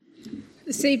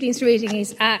This evening's reading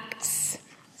is Acts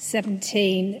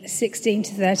 17, 16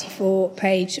 to 34,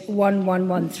 page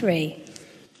 1113.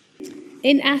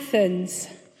 In Athens,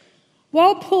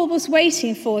 while Paul was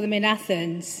waiting for them in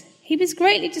Athens, he was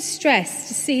greatly distressed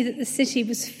to see that the city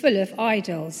was full of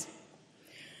idols.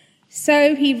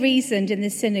 So he reasoned in the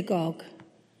synagogue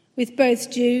with both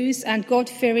Jews and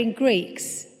God-fearing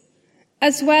Greeks,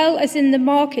 as well as in the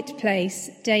marketplace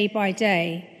day by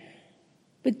day,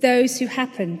 with those who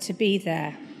happened to be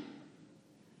there.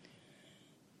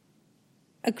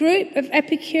 A group of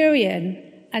Epicurean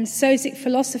and Stoic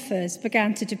philosophers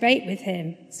began to debate with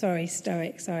him.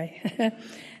 Stoic.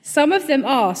 Some of them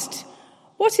asked,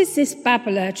 "What is this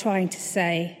babbler trying to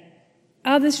say?"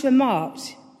 Others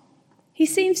remarked, "He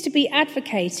seems to be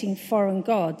advocating foreign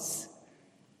gods."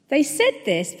 They said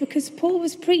this because Paul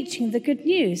was preaching the good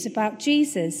news about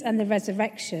Jesus and the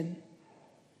resurrection.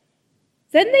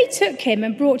 Then they took him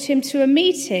and brought him to a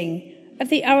meeting of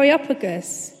the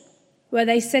Areopagus, where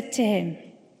they said to him,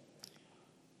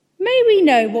 "May we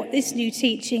know what this new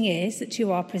teaching is that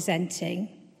you are presenting?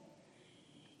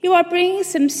 You are bringing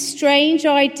some strange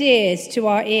ideas to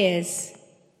our ears,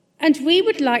 and we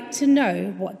would like to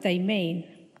know what they mean."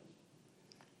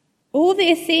 All the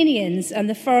Athenians and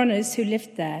the foreigners who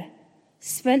lived there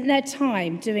spent their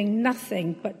time doing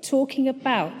nothing but talking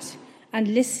about and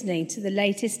listening to the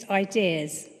latest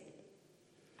ideas.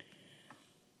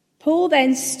 Paul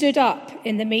then stood up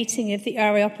in the meeting of the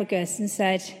Areopagus and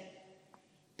said,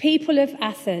 "People of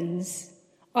Athens,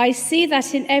 I see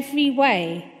that in every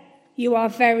way you are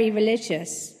very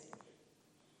religious.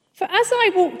 For as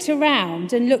I walked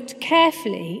around and looked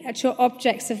carefully at your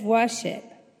objects of worship,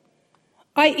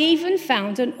 I even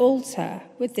found an altar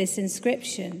with this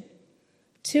inscription,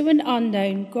 'To an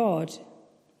unknown God.'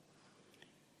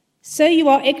 So you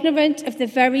are ignorant of the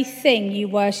very thing you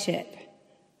worship,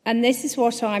 and this is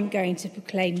what I'm going to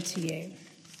proclaim to you.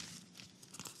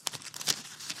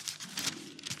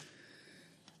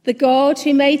 The God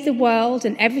who made the world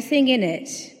and everything in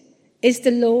it is the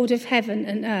Lord of heaven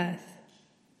and earth,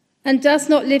 and does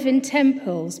not live in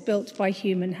temples built by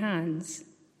human hands.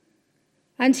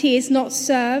 And he is not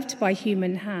served by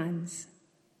human hands,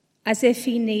 as if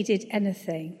he needed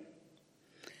anything.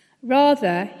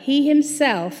 Rather, he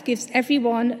himself gives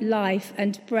everyone life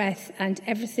and breath and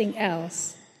everything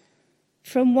else.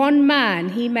 From one man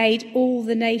he made all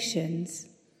the nations,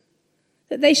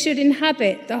 that they should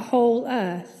inhabit the whole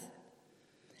earth.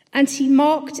 And he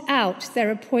marked out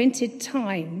their appointed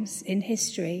times in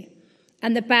history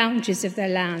and the boundaries of their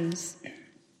lands.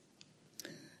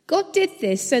 God did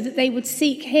this so that they would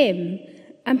seek him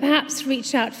and perhaps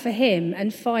reach out for him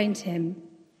and find him,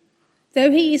 though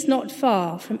he is not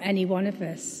far from any one of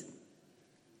us.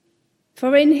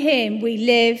 For in him we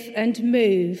live and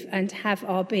move and have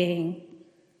our being.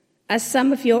 As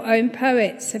some of your own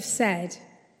poets have said,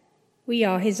 we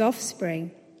are his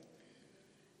offspring.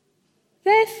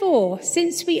 Therefore,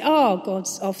 since we are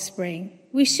God's offspring,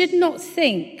 we should not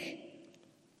think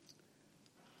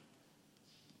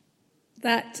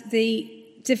that the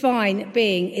divine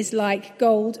being is like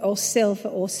gold or silver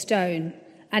or stone,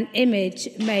 an image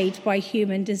made by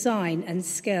human design and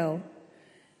skill.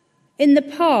 In the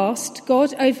past,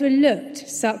 God overlooked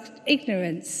such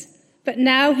ignorance, but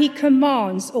now he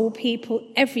commands all people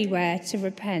everywhere to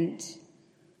repent.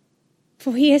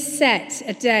 For he has set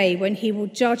a day when he will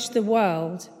judge the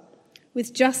world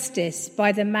with justice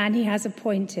by the man he has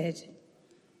appointed.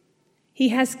 He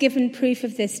has given proof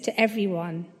of this to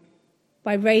everyone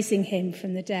by raising him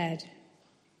from the dead.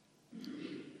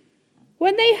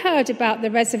 When they heard about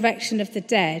the resurrection of the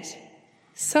dead,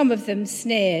 some of them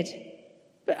sneered,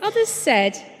 but others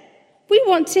said, "We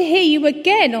want to hear you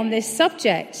again on this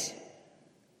subject."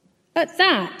 At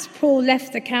that, Paul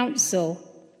left the council.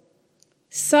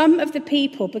 Some of the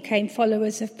people became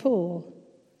followers of Paul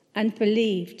and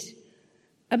believed.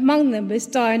 Among them was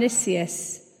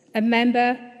Dionysius, a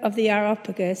member of the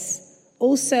Areopagus,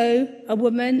 also a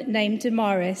woman named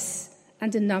Damaris,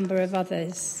 and a number of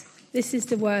others. This is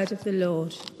the word of the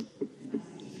Lord.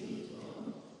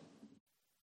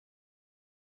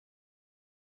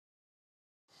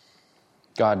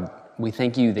 God, we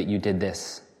thank you that you did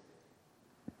this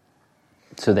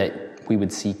so that we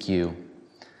would seek you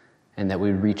and that we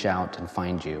would reach out and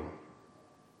find you.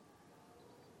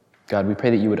 God, we pray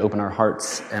that you would open our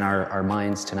hearts and our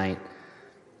minds tonight,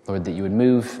 Lord, that you would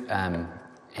move and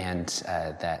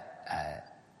that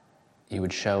you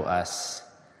would show us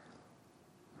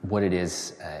what it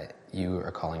is you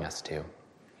are calling us to.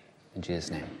 In Jesus'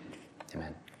 name,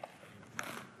 amen.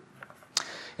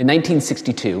 In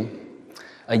 1962,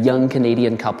 a young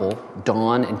Canadian couple,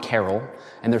 Dawn and Carol,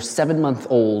 and their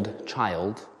 7-month-old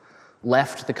child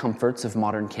left the comforts of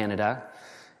modern Canada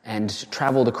and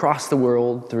traveled across the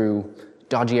world through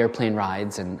dodgy airplane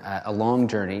rides and a long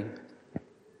journey,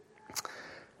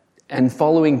 and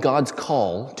following God's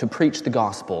call to preach the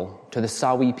gospel to the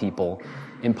Sawi people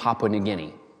in Papua New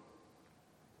Guinea.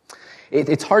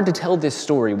 It's hard to tell this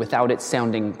story without it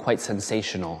sounding quite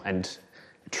sensational and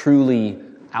truly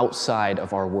outside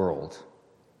of our world.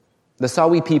 The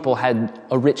Sawi people had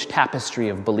a rich tapestry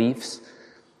of beliefs,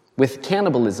 with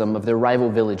cannibalism of their rival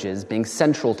villages being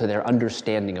central to their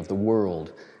understanding of the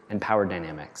world and power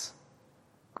dynamics.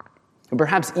 And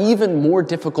perhaps even more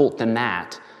difficult than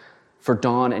that, for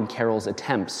Dawn and Carol's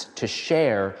attempts to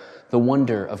share the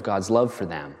wonder of God's love for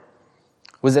them,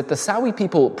 was that the Sawi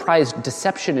people prized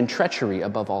deception and treachery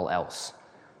above all else,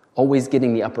 always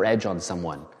getting the upper edge on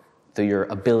someone through your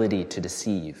ability to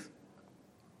deceive.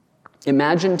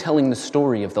 Imagine telling the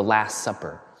story of the Last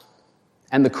Supper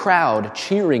and the crowd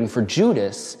cheering for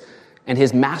Judas and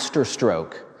his master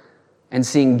stroke and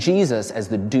seeing Jesus as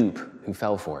the dupe who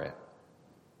fell for it.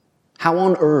 How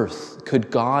on earth could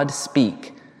God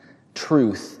speak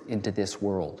truth into this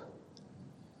world?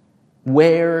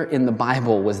 Where in the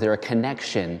Bible was there a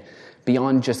connection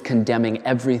beyond just condemning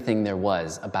everything there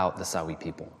was about the Sawi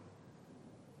people?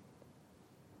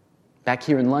 Back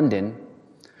here in London,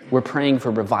 we're praying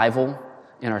for revival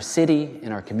in our city,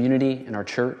 in our community, in our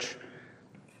church.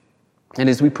 And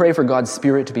as we pray for God's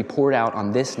Spirit to be poured out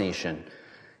on this nation,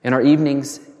 in our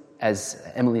evenings, as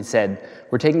Emily said,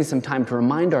 we're taking some time to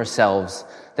remind ourselves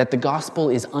that the gospel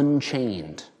is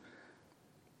unchained.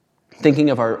 Thinking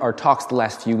of our talks the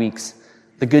last few weeks,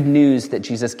 the good news that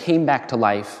Jesus came back to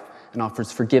life and offers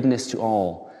forgiveness to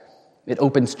all. It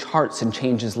opens hearts and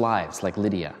changes lives, like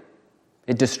Lydia.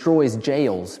 It destroys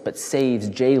jails but saves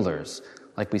jailers,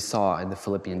 like we saw in the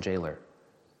Philippian jailer.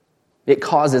 It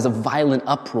causes a violent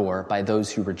uproar by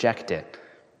those who reject it,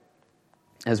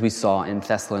 as we saw in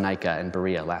Thessalonica and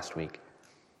Berea last week.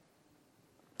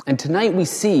 And tonight we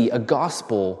see a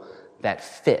gospel that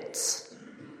fits.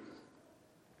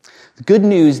 The good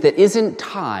news that isn't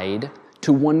tied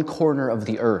to one corner of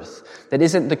the earth, that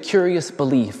isn't the curious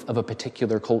belief of a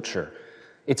particular culture.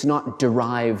 It's not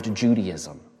derived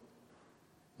Judaism.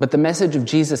 But the message of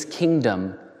Jesus'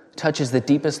 kingdom touches the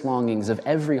deepest longings of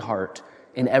every heart,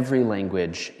 in every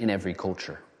language, in every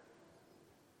culture.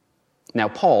 Now,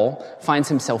 Paul finds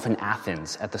himself in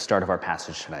Athens at the start of our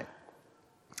passage tonight,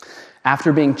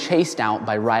 after being chased out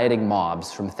by rioting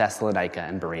mobs from Thessalonica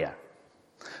and Berea.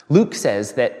 Luke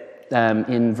says that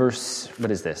in verse,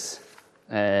 what is this?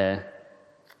 Where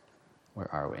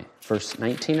are we? Verse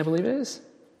 19, I believe it is?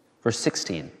 Verse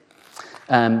 16.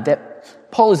 That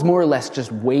Paul is more or less just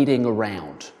waiting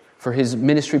around for his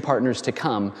ministry partners to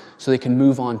come so they can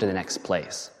move on to the next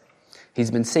place. He's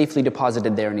been safely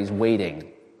deposited there and he's waiting.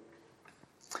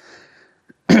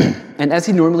 And as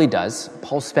he normally does,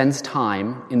 Paul spends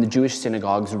time in the Jewish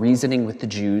synagogues reasoning with the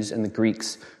Jews and the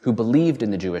Greeks who believed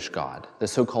in the Jewish God, the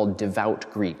so-called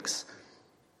devout Greeks.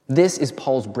 This is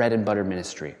Paul's bread and butter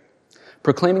ministry,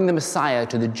 proclaiming the Messiah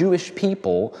to the Jewish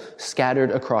people scattered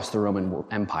across the Roman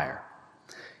Empire.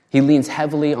 He leans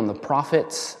heavily on the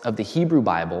prophets of the Hebrew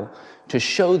Bible to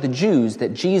show the Jews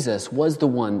that Jesus was the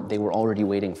one they were already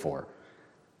waiting for.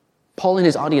 Paul and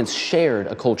his audience shared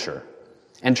a culture,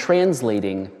 and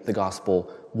translating the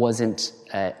gospel wasn't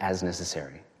as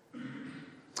necessary.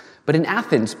 But in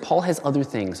Athens, Paul has other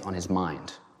things on his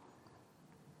mind.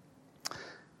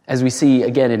 As we see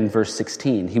again in verse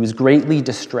 16, he was greatly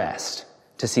distressed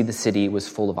to see the city was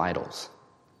full of idols.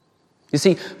 You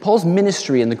see, Paul's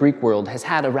ministry in the Greek world has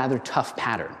had a rather tough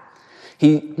pattern.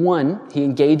 He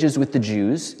engages with the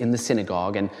Jews in the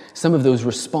synagogue, and some of those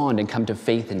respond and come to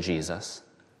faith in Jesus.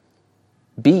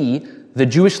 B, the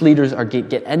Jewish leaders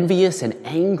get envious and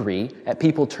angry at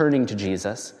people turning to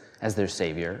Jesus as their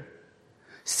Savior.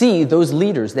 C, those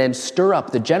leaders then stir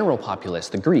up the general populace,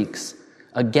 the Greeks,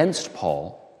 against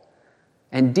Paul.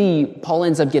 And D, Paul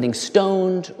ends up getting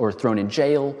stoned or thrown in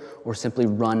jail or simply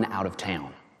run out of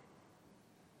town.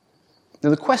 Now,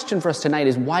 the question for us tonight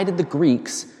is, why did the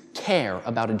Greeks care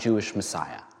about a Jewish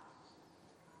Messiah?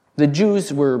 The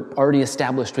Jews were already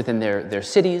established within their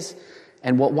cities,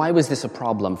 and why was this a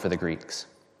problem for the Greeks?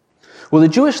 Well, the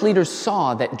Jewish leaders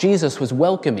saw that Jesus was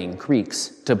welcoming Greeks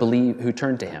to believe who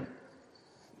turned to him,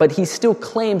 but he still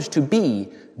claimed to be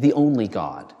the only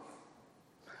God.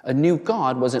 A new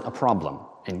God wasn't a problem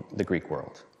in the Greek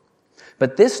world,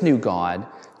 but this new God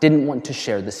didn't want to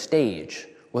share the stage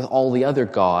with all the other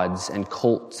gods and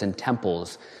cults and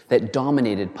temples that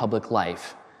dominated public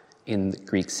life in the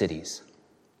Greek cities.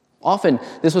 Often,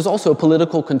 this was also a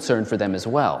political concern for them as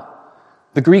well.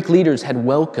 The Greek leaders had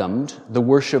welcomed the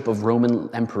worship of Roman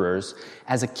emperors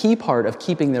as a key part of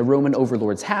keeping their Roman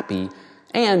overlords happy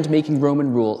and making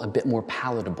Roman rule a bit more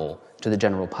palatable to the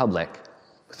general public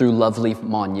through lovely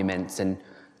monuments and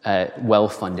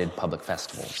well-funded public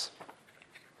festivals.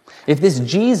 If this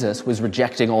Jesus was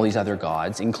rejecting all these other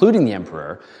gods, including the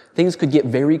emperor, things could get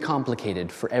very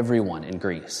complicated for everyone in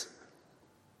Greece.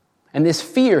 And this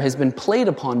fear has been played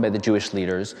upon by the Jewish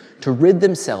leaders to rid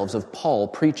themselves of Paul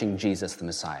preaching Jesus the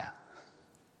Messiah.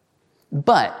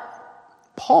 But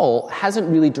Paul hasn't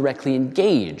really directly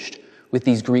engaged with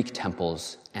these Greek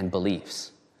temples and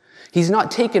beliefs. He's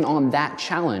not taken on that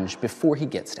challenge before he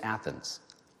gets to Athens.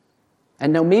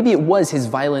 And now maybe it was his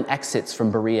violent exits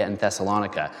from Berea and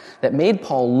Thessalonica that made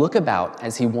Paul look about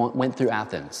as he went through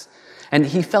Athens. And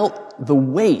he felt the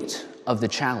weight of the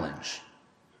challenge.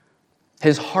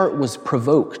 His heart was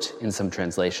provoked in some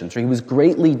translations, or he was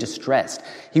greatly distressed.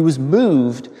 He was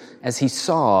moved as he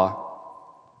saw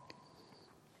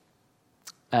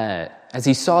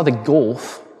the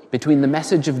gulf between the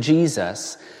message of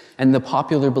Jesus and the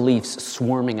popular beliefs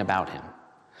swarming about him.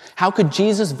 How could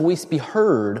Jesus' voice be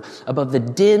heard above the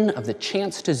din of the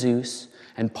chants to Zeus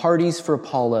and parties for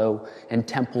Apollo and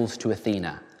temples to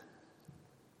Athena?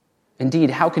 Indeed,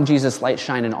 how can Jesus' light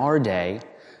shine in our day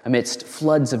amidst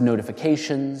floods of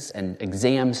notifications and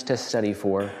exams to study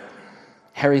for,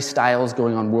 Harry Styles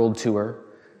going on world tour,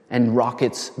 and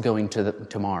rockets going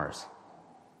to Mars?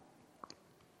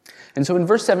 And so in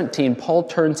verse 17, Paul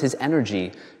turns his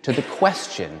energy to the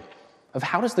question of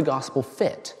how does the gospel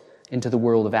fit into the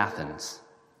world of Athens?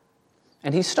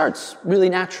 And he starts really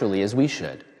naturally, as we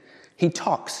should. He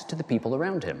talks to the people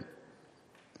around him.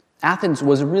 Athens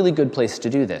was a really good place to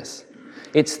do this.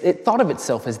 It thought of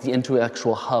itself as the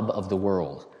intellectual hub of the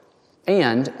world,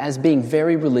 and as being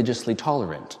very religiously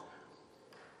tolerant.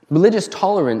 Religious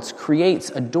tolerance creates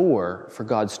a door for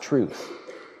God's truth.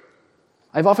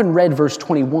 I've often read verse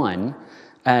 21,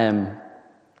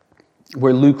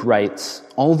 where Luke writes,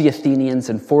 "All the Athenians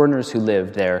and foreigners who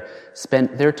lived there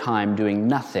spent their time doing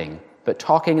nothing but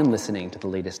talking and listening to the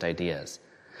latest ideas."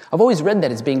 I've always read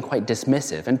that as being quite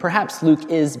dismissive, and perhaps Luke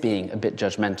is being a bit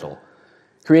judgmental,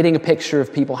 creating a picture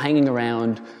of people hanging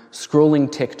around,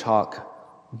 scrolling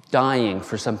TikTok, dying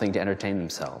for something to entertain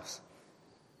themselves.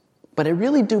 But I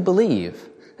really do believe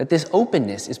that this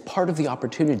openness is part of the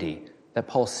opportunity that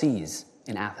Paul sees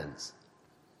in Athens.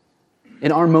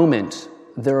 In our moment,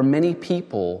 there are many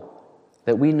people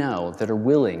that we know that are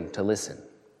willing to listen.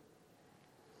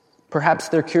 Perhaps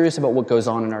they're curious about what goes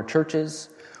on in our churches,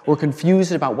 or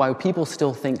confused about why people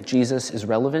still think Jesus is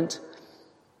relevant.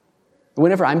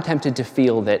 Whenever I'm tempted to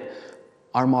feel that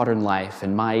our modern life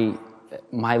and my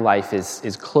life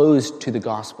is closed to the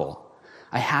gospel,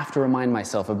 I have to remind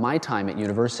myself of my time at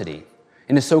university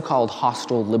in a so-called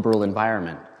hostile liberal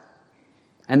environment.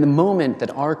 And the moment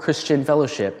that our Christian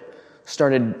fellowship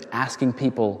started asking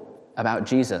people about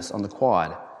Jesus on the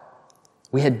quad,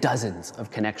 we had dozens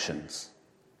of connections.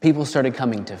 People started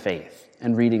coming to faith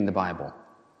and reading the Bible.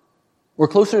 Or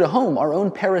closer to home, our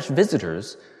own parish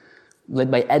visitors,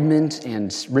 led by Edmund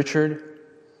and Richard,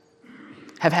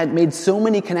 have had made so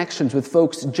many connections with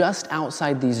folks just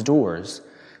outside these doors,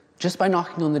 just by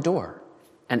knocking on the door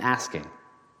and asking.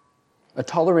 A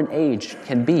tolerant age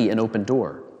can be an open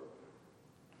door.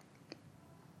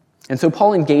 And so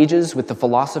Paul engages with the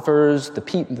philosophers, the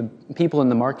people in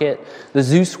the market, the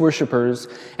Zeus worshippers,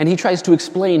 and he tries to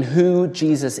explain who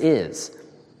Jesus is.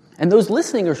 And those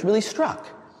listening are really struck.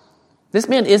 This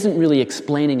man isn't really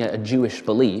explaining a Jewish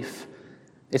belief.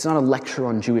 It's not a lecture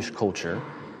on Jewish culture.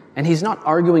 And he's not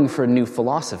arguing for a new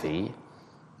philosophy.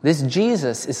 This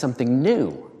Jesus is something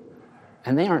new,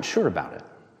 and they aren't sure about it.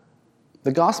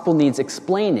 The gospel needs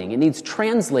explaining. It needs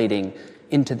translating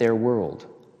into their world.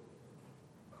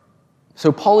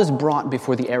 So Paul is brought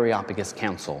before the Areopagus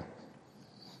Council.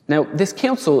 Now, this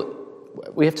council,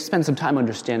 we have to spend some time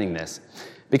understanding this,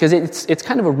 because it's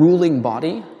kind of a ruling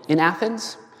body in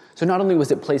Athens. So not only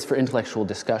was it a place for intellectual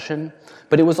discussion,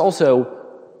 but it was also,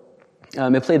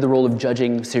 it played the role of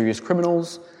judging serious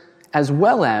criminals, as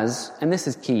well as, and this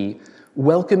is key,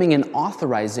 welcoming and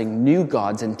authorizing new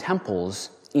gods and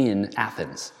temples in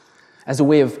Athens as a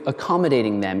way of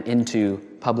accommodating them into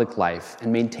public life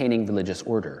and maintaining religious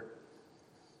order.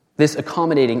 This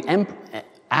accommodating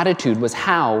attitude was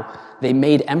how they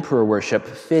made emperor worship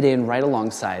fit in right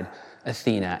alongside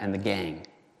Athena and the gang.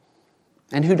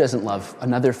 And who doesn't love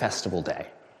another festival day?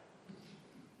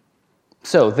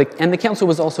 So, the council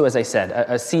was also, as I said,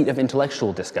 a seat of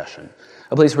intellectual discussion,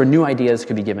 a place where new ideas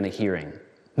could be given a hearing.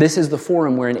 This is the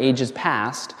forum where in ages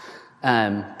past,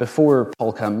 before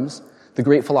Paul comes, the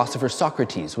great philosopher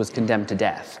Socrates was condemned to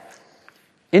death.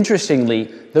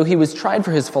 Interestingly, though he was tried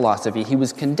for his philosophy, he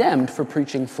was condemned for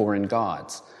preaching foreign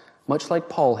gods, much like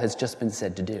Paul has just been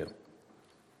said to do.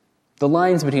 The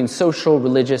lines between social,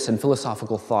 religious, and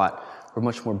philosophical thought were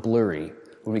much more blurry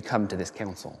when we come to this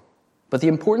council. But the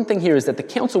important thing here is that the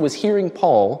council was hearing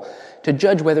Paul to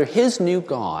judge whether his new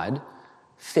God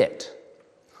fit,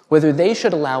 whether they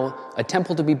should allow a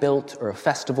temple to be built or a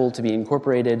festival to be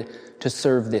incorporated to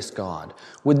serve this God.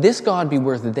 Would this God be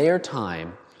worth their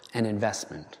time and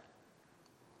investment?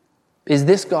 Is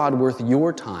this God worth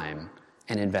your time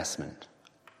and investment?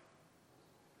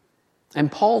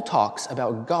 And Paul talks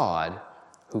about God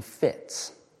who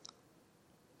fits.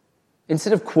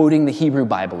 Instead of quoting the Hebrew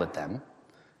Bible at them,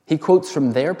 he quotes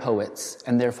from their poets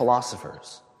and their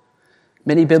philosophers.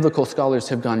 Many biblical scholars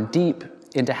have gone deep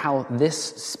into how this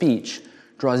speech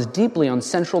draws deeply on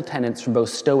central tenets from both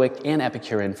Stoic and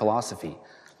Epicurean philosophy.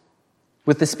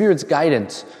 With the Spirit's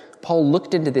guidance, Paul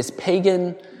looked into this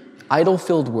pagan,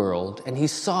 idol-filled world, and he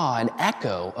saw an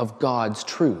echo of God's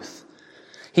truth.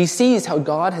 He sees how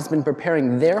God has been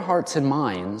preparing their hearts and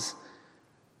minds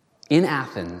in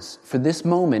Athens for this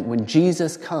moment when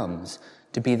Jesus comes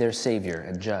to be their Savior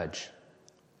and Judge.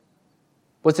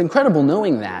 What's incredible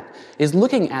knowing that is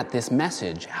looking at this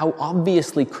message, how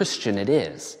obviously Christian it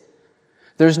is.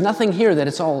 There's nothing here that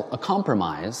it's all a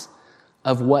compromise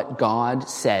of what God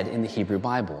said in the Hebrew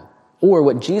Bible or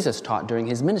what Jesus taught during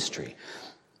his ministry.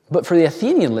 But for the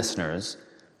Athenian listeners,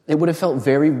 it would have felt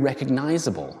very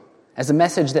recognizable as a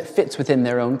message that fits within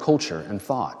their own culture and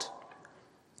thought.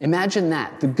 Imagine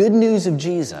that, the good news of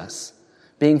Jesus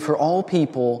being for all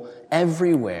people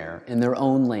everywhere in their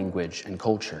own language and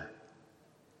culture.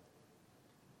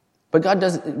 But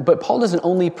Paul doesn't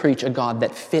only preach a God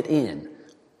that fit in.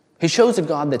 He shows a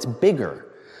God that's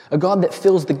bigger, a God that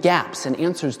fills the gaps and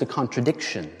answers the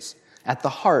contradictions at the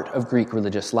heart of Greek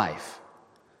religious life.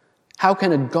 How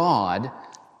can a God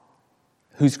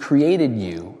who's created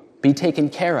you be taken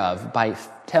care of by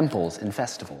temples and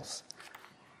festivals?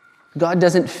 God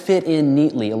doesn't fit in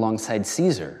neatly alongside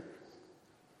Caesar,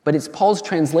 but it's Paul's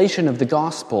translation of the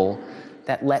gospel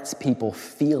that lets people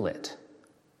feel it.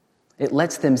 It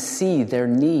lets them see their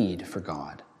need for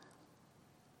God.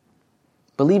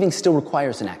 Believing still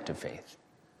requires an act of faith.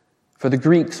 For the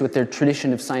Greeks, with their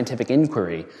tradition of scientific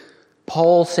inquiry,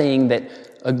 Paul saying that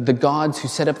the gods who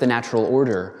set up the natural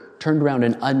order turned around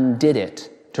and undid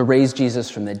it to raise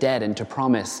Jesus from the dead and to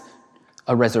promise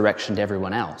a resurrection to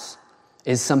everyone else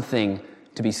is something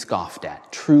to be scoffed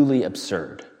at, truly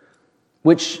absurd,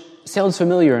 which sounds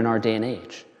familiar in our day and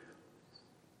age.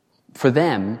 For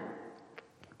them,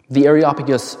 the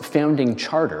Areopagus founding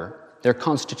charter, their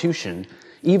constitution,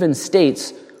 even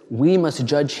states, we must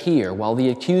judge here while the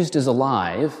accused is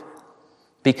alive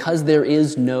because there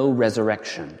is no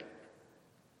resurrection.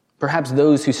 Perhaps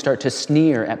those who start to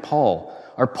sneer at Paul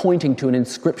are pointing to an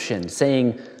inscription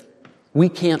saying, we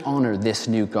can't honor this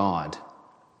new God.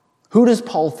 Who does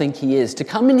Paul think he is to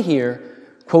come in here,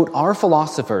 quote our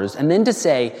philosophers, and then to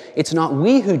say, it's not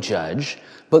we who judge,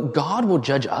 but God will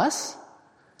judge us?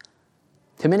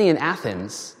 To many in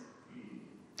Athens,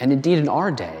 and indeed in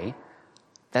our day,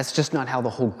 that's just not how the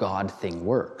whole God thing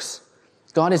works.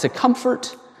 God is a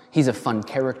comfort, he's a fun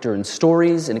character in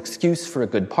stories, an excuse for a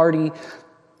good party,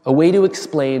 a way to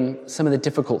explain some of the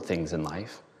difficult things in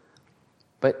life.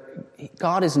 But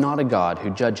God is not a God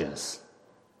who judges,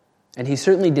 and he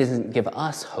certainly doesn't give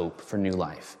us hope for new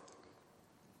life.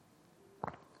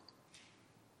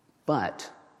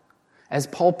 But as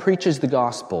Paul preaches the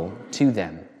gospel to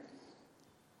them,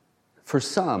 for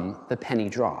some, the penny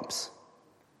drops.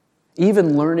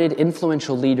 Even learned,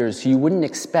 influential leaders who you wouldn't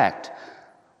expect,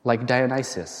 like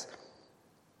Dionysius,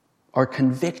 are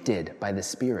convicted by the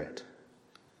Spirit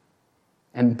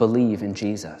and believe in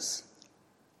Jesus.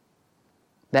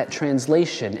 That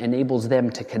translation enables them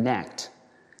to connect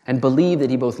and believe that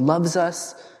he both loves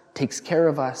us, takes care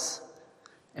of us,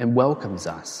 and welcomes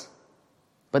us,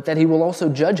 but that he will also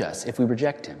judge us if we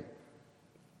reject him.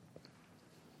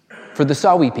 For the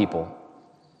Sawi people,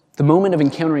 the moment of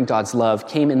encountering God's love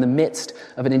came in the midst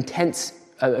of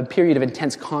a period of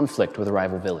intense conflict with a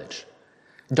rival village.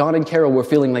 Don and Carol were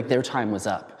feeling like their time was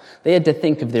up. They had to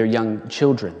think of their young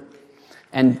children,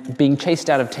 and being chased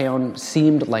out of town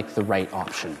seemed like the right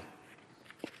option.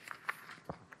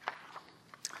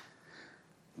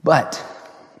 But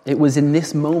it was in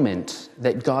this moment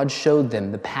that God showed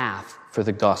them the path for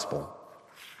the gospel.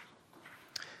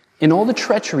 In all the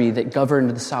treachery that governed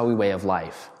the Sawi way of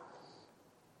life,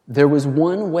 there was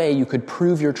one way you could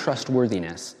prove your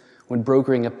trustworthiness when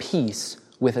brokering a peace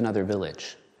with another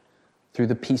village. through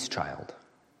the peace child.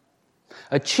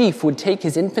 A chief would take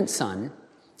his infant son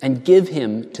and give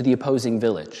him to the opposing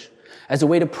village as a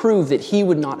way to prove that he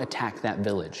would not attack that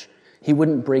village. He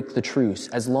wouldn't break the truce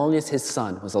as long as his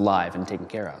son was alive and taken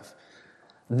care of.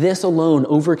 This alone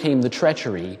overcame the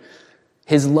treachery.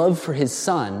 His love for his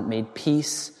son made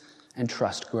peace and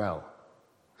trust grow.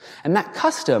 And that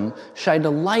custom shined a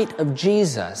light of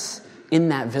Jesus in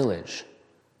that village.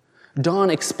 Don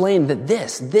explained that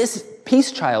this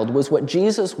peace child was what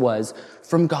Jesus was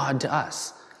from God to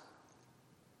us.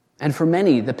 And for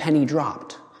many, the penny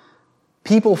dropped.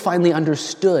 People finally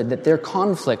understood that their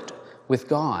conflict with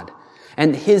God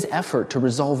and his effort to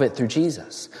resolve it through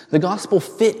Jesus, the gospel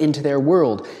fit into their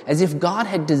world as if God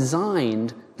had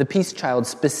designed the peace child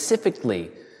specifically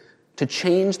to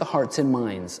change the hearts and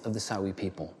minds of the Sawi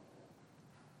people.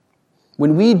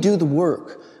 When we do the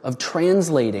work of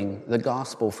translating the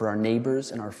gospel for our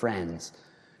neighbors and our friends,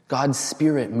 God's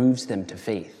Spirit moves them to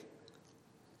faith.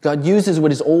 God uses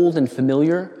what is old and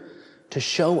familiar to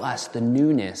show us the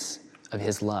newness of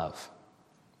his love.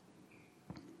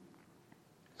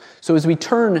 So as we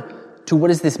turn to what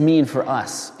does this mean for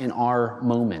us in our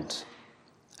moment,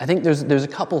 I think there's a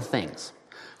couple things.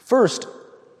 First,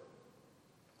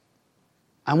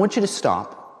 I want you to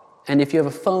stop, and if you have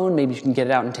a phone, maybe you can get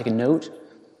it out and take a note,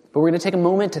 but we're going to take a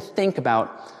moment to think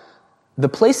about the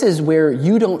places where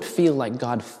you don't feel like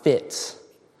God fits,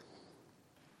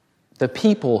 the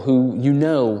people who you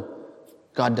know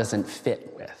God doesn't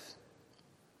fit with.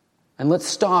 And let's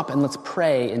stop and let's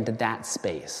pray into that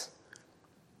space.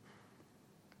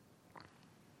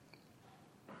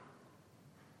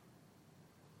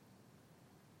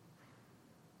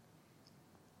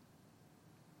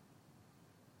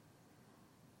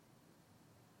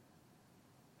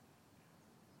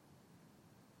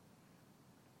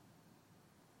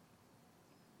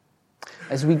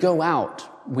 As we go out,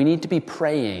 we need to be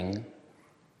praying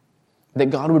that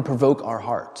God would provoke our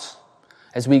hearts.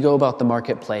 As we go about the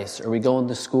marketplace or we go on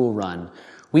the school run,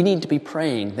 we need to be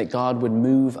praying that God would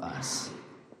move us,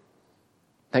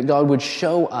 that God would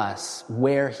show us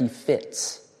where he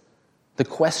fits, the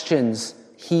questions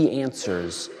he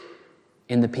answers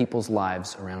in the people's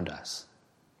lives around us.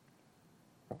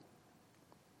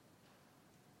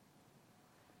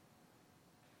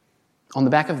 On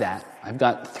the back of that, I've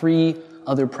got 3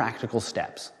 other practical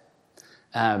steps.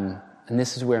 And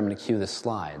this is where I'm going to cue the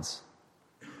slides.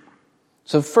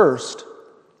 So first,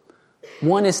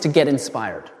 one is to get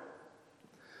inspired.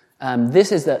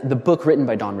 This is the book written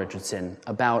by Don Richardson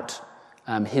about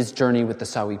his journey with the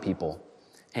Sawi people.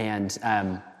 And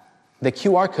the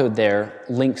QR code there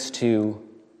links to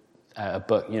a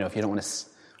book, if you don't want to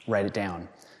write it down.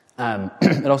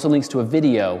 It also links to a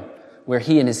video where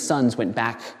he and his sons went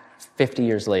back 50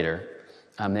 years later.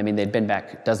 They'd been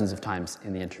back dozens of times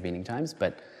in the intervening times,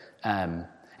 but and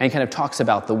he kind of talks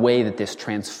about the way that this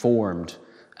transformed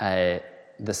the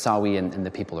Sawi and the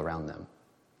people around them.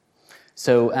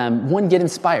 So, one, get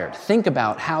inspired. Think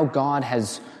about how God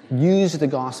has used the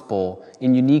gospel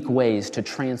in unique ways to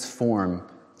transform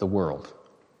the world.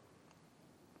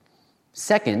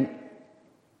 Second,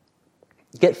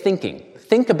 get thinking.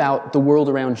 Think about the world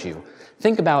around you.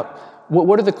 Think about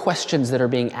what are the questions that are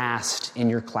being asked in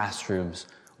your classrooms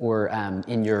or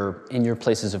in your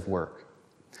places of work.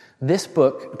 This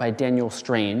book by Daniel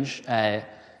Strange, I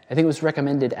think it was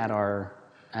recommended at our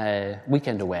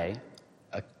weekend away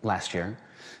last year.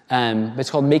 It's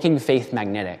called Making Faith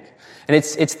Magnetic. And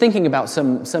it's thinking about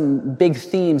some big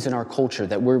themes in our culture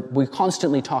that we're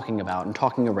constantly talking about and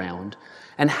talking around,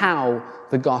 and how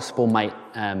the gospel might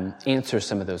answer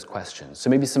some of those questions. So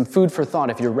maybe some food for thought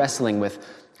if you're wrestling with,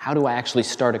 how do I actually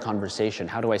start a conversation?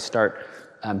 How do I start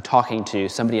talking to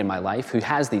somebody in my life who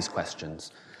has these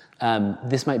questions?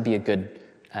 This might be a good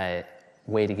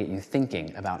way to get you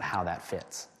thinking about how that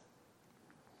fits.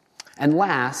 And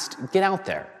last, get out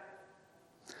there.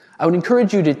 I would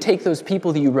encourage you to take those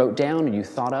people that you wrote down and you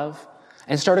thought of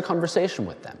and start a conversation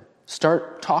with them.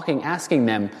 Start talking, asking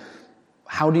them,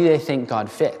 how do they think God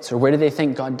fits, or where do they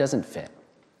think God doesn't fit?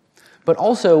 But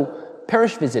also,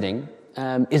 parish visiting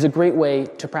is a great way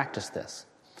to practice this.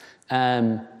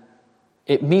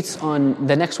 It meets on,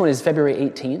 the next one is February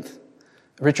 18th.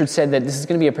 Richard said that this is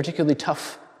going to be a particularly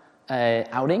tough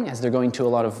outing, as they're going to a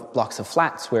lot of blocks of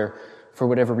flats where, for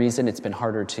whatever reason, it's been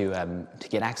harder to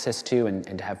get access to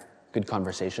and to have good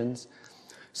conversations.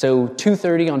 So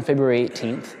 2:30 on February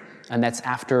 18th, and that's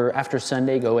after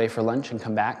Sunday, go away for lunch and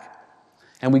come back.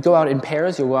 And we go out in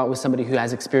pairs. You'll go out with somebody who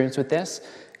has experience with this,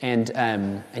 and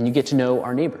you get to know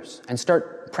our neighbors and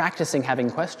start practicing having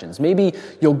questions. Maybe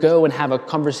you'll go and have a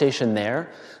conversation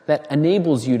there that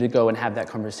enables you to go and have that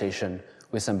conversation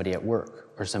with somebody at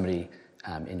work or somebody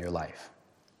in your life.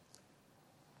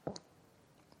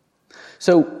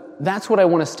 So that's what I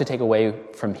want us to take away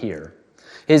from here,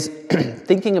 is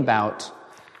thinking about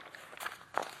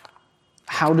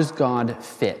how does God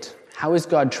fit? How is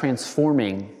God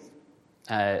transforming,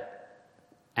 and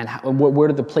what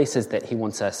are the places that he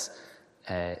wants us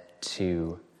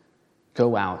to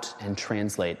go out and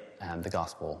translate the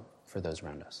gospel for those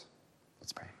around us?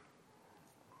 Let's pray.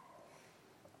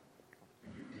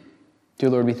 Dear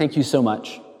Lord, we thank you so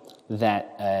much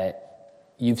that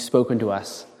you've spoken to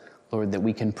us, Lord, that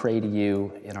we can pray to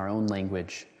you in our own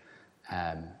language,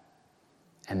 and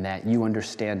that you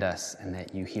understand us and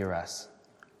that you hear us.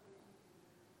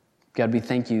 God, we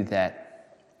thank you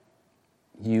that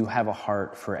you have a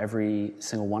heart for every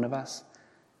single one of us,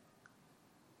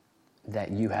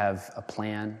 that you have a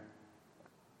plan.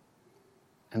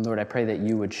 And Lord, I pray that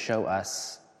you would show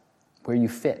us where you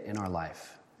fit in our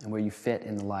life and where you fit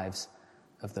in the lives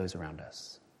of those around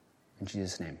us. In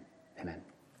Jesus' name, amen.